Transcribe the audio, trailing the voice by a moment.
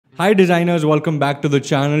Hi designers, welcome back to the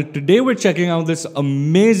channel. Today we're checking out this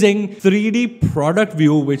amazing 3D product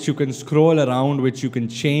view which you can scroll around, which you can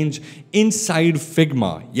change inside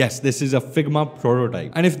Figma. Yes, this is a Figma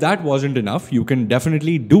prototype. And if that wasn't enough, you can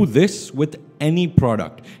definitely do this with any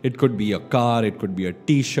product. It could be a car, it could be a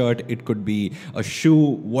t-shirt, it could be a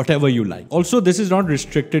shoe, whatever you like. Also, this is not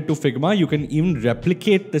restricted to Figma. You can even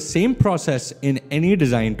replicate the same process in any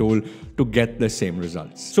design tool to get the same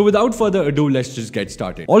results. So without further ado, let's just get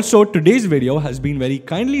started. Also, today's video has been very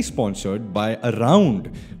kindly sponsored by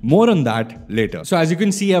Around. More on that later. So as you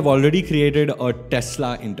can see, I've already created a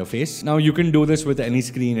Tesla interface. Now you can do this with any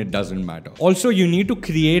screen, it doesn't matter. Also, you need to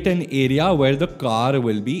create an area where the car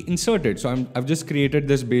will be inserted. So I've just created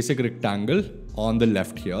this basic rectangle on the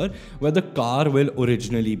left here where the car will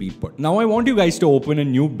originally be put. Now I want you guys to open a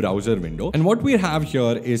new browser window, and what we have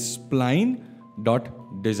here is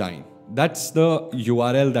spline.design. That's the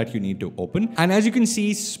URL that you need to open. And as you can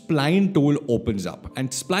see, Spline tool opens up. And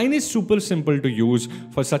Spline is super simple to use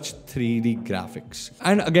for such 3D graphics.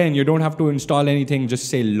 And again, you don't have to install anything. Just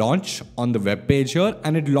say launch on the web page here,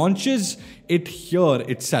 and it launches it here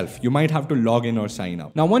itself. You might have to log in or sign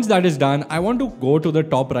up. Now, once that is done, I want to go to the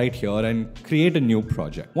top right here and create a new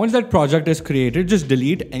project. Once that project is created, just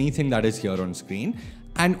delete anything that is here on screen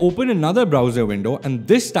and open another browser window, and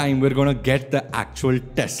this time we're gonna get the actual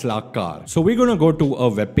Tesla car. So we're gonna go to a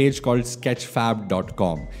web page called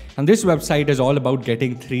sketchfab.com, and this website is all about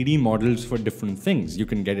getting 3D models for different things. You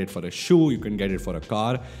can get it for a shoe, you can get it for a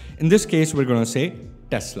car. In this case, we're gonna say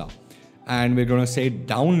Tesla, and we're gonna say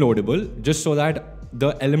downloadable, just so that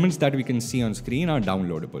the elements that we can see on screen are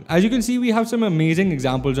downloadable. As you can see, we have some amazing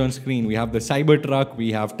examples on screen. We have the Cybertruck,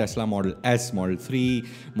 we have Tesla Model S, Model 3,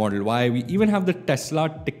 Model Y, we even have the Tesla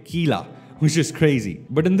Tequila, which is crazy.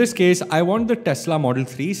 But in this case, I want the Tesla Model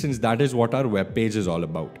 3 since that is what our web page is all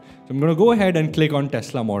about. So I'm gonna go ahead and click on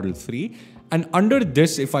Tesla Model 3. And under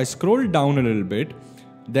this, if I scroll down a little bit,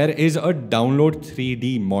 there is a download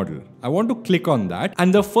 3D model. I want to click on that.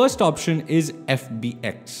 And the first option is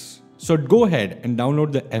FBX. So go ahead and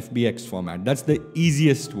download the FBX format. That's the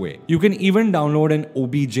easiest way. You can even download an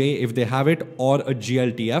OBJ if they have it, or a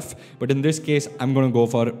GLTF. But in this case, I'm going to go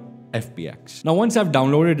for FBX. Now, once I've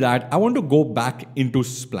downloaded that, I want to go back into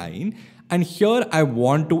Spline. And here I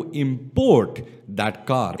want to import that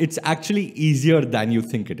car. It's actually easier than you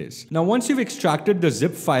think it is. Now, once you've extracted the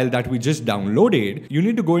zip file that we just downloaded, you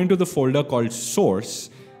need to go into the folder called source.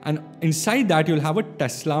 And inside that, you'll have a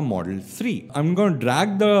Tesla Model 3. I'm going to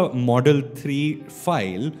drag the Model 3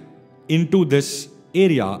 file into this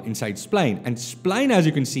area inside Spline. And Spline, as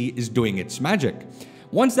you can see, is doing its magic.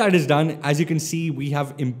 Once that is done, as you can see, we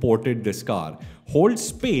have imported this car. Hold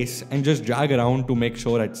space and just drag around to make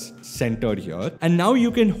sure it's centered here. And now you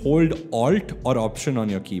can hold Alt or Option on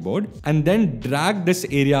your keyboard and then drag this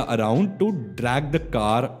area around to drag the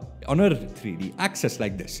car on a 3D axis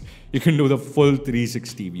like this. You can do the full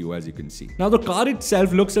 360 view, as you can see. Now the car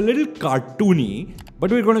itself looks a little cartoony,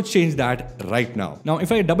 but we're going to change that right now. Now,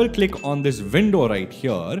 if I double click on this window right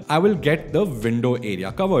here, I will get the window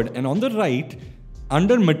area covered. And on the right,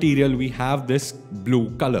 under material, we have this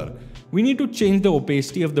blue color. We need to change the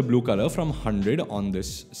opacity of the blue color from 100 on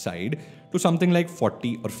this side to something like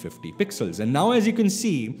 40 or 50 pixels. And now, as you can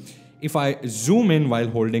see, if I zoom in while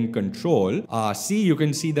holding control, you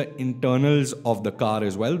can see the internals of the car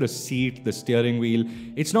as well, the seat, the steering wheel.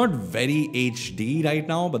 It's not very HD right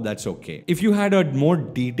now, but that's okay. If you had a more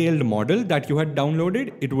detailed model that you had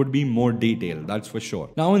downloaded, it would be more detailed, that's for sure.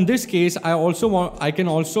 Now in this case, I can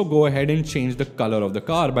also go ahead and change the color of the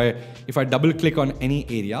car by, if I double click on any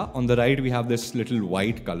area, on the right we have this little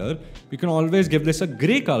white color. We can always give this a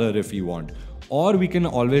gray color if you want. Or we can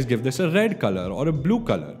always give this a red color or a blue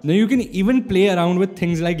color. Now you can even play around with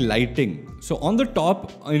things like lighting. So on the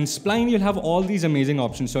top in Spline, you'll have all these amazing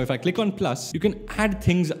options. So if I click on plus, you can add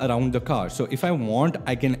things around the car. So if I want,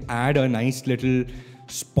 I can add a nice little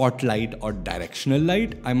spotlight or directional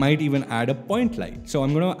light. I might even add a point light. So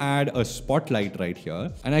I'm going to add a spotlight right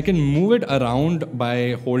here, and I can move it around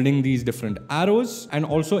by holding these different arrows, and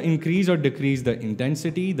also increase or decrease the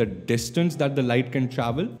intensity, the distance that the light can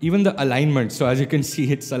travel, even the alignment. So as you can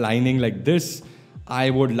see, it's aligning like this. I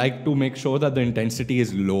would like to make sure that the intensity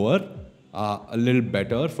is lower. A little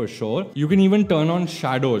better for sure. You can even turn on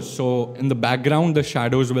shadows. So in the background, the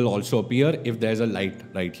shadows will also appear if there's a light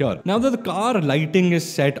right here. Now that the car lighting is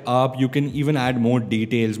set up, you can even add more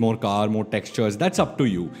details, more car, more textures. That's up to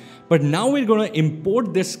you. But now we're going to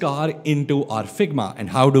import this car into our Figma. And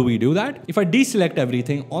how do we do that? If I deselect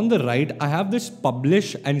everything, on the right, I have this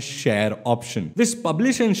publish and share option. This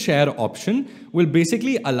publish and share option will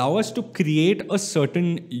basically allow us to create a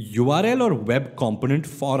certain URL or web component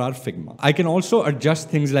for our Figma. I can also adjust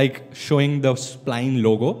things like showing the Spline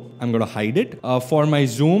logo. I'm going to hide it. For my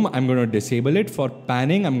zoom, I'm going to disable it. For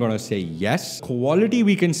panning, I'm going to say yes. Quality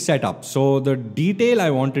we can set up. So the detail, I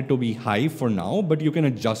want it to be high for now, but you can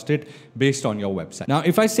adjust it based on your website. Now,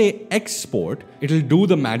 if I say export, it'll do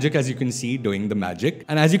the magic, as you can see, doing the magic.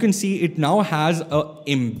 And as you can see, it now has a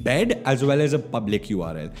embed as well as a public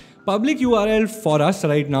URL. Public URL for us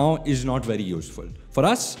right now is not very useful. For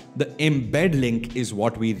us, the embed link is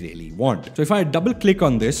what we really want. So if I double click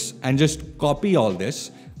on this and just copy all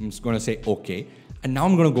this, I'm just going to say okay. And now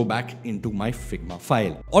I'm going to go back into my Figma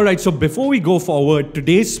file. All right, so before we go forward,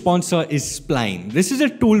 today's sponsor is Spline. This is a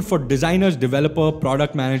tool for designers, developer,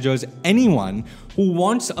 product managers, anyone who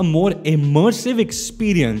wants a more immersive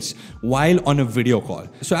experience while on a video call.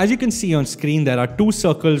 So as you can see on screen, there are two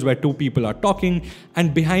circles where two people are talking,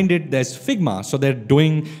 and behind it, there's Figma. So they're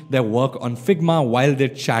doing their work on Figma while they're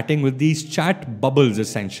chatting with these chat bubbles,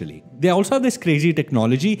 essentially. They also have this crazy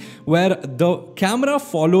technology where the camera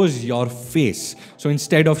follows your face. So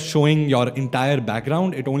instead of showing your entire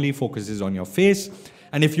background, it only focuses on your face.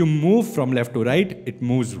 And if you move from left to right, it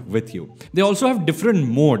moves with you. They also have different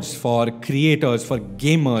modes for creators, for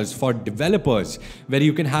gamers, for developers, where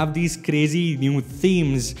you can have these crazy new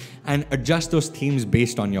themes and adjust those themes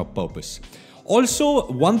based on your purpose. Also,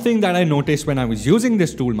 one thing that I noticed when I was using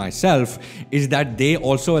this tool myself is that they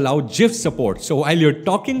also allow GIF support. So while you're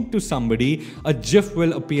talking to somebody, a GIF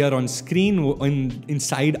will appear on screen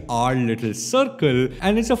inside our little circle.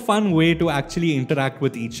 And it's a fun way to actually interact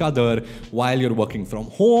with each other while you're working from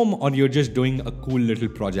home or you're just doing a cool little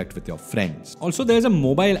project with your friends. Also, there's a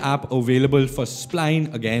mobile app available for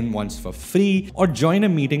Spline, again, once for free, or join a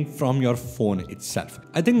meeting from your phone itself.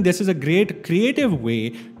 I think this is a great creative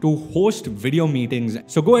way to host video meetings.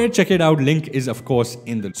 So go ahead, check it out. Link is of course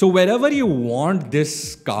in the. So wherever you want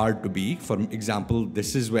this card to be, for example,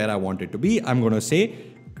 this is where I want it to be. I'm going to say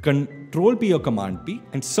Control P or Command P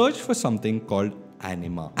and search for something called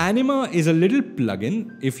Anima. Anima is a little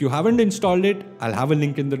plugin. If you haven't installed it, I'll have a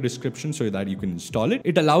link in the description so that you can install it.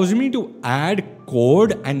 It allows me to add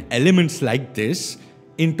code and elements like this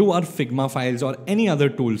into our Figma files or any other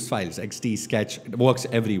tools files, XD, Sketch, it works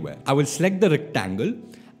everywhere. I will select the rectangle.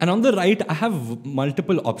 And on the right, I have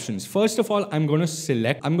multiple options. First of all, I'm going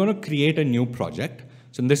to create a new project.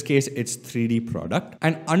 So in this case, it's 3D product.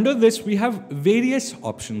 And under this, we have various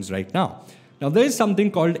options right now. Now there is something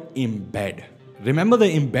called embed. Remember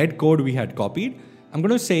the embed code we had copied? I'm going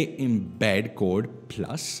to say embed code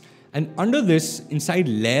plus. And under this, inside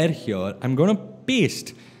layer here, I'm going to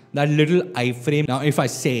paste that little iframe. Now, if I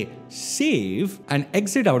say save and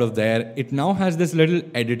exit out of there, it now has this little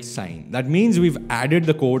edit sign. That means we've added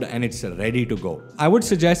the code and it's ready to go. I would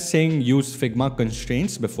suggest saying use Figma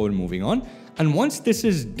constraints before moving on. And once this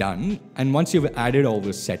is done, and once you've added all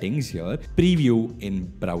the settings here, preview in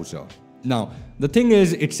browser. Now, the thing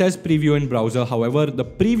is, it says preview in browser. However, the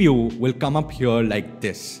preview will come up here like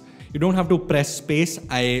this. You don't have to press space.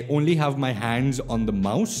 I only have my hands on the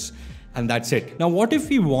mouse. And that's it. Now, what if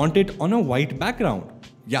we want it on a white background?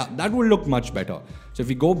 Yeah, that will look much better. So if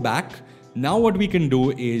we go back, now what we can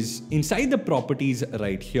do is inside the properties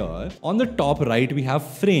right here, on the top right, we have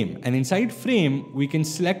frame. And inside frame, we can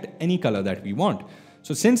select any color that we want.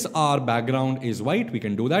 So since our background is white, we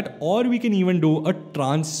can do that. Or we can even do a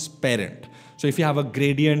transparent. So if you have a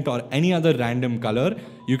gradient or any other random color,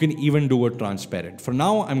 you can even do a transparent. For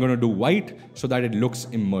now, I'm going to do white so that it looks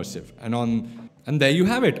immersive. And there you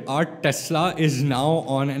have it. Our Tesla is now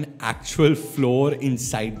on an actual floor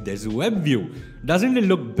inside this web view. Doesn't it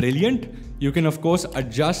look brilliant? You can of course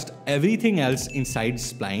adjust everything else inside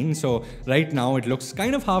Spline. So right now it looks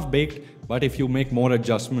kind of half-baked, but if you make more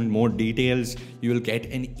adjustment, more details, you will get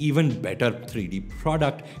an even better 3D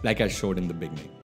product like I showed in the beginning.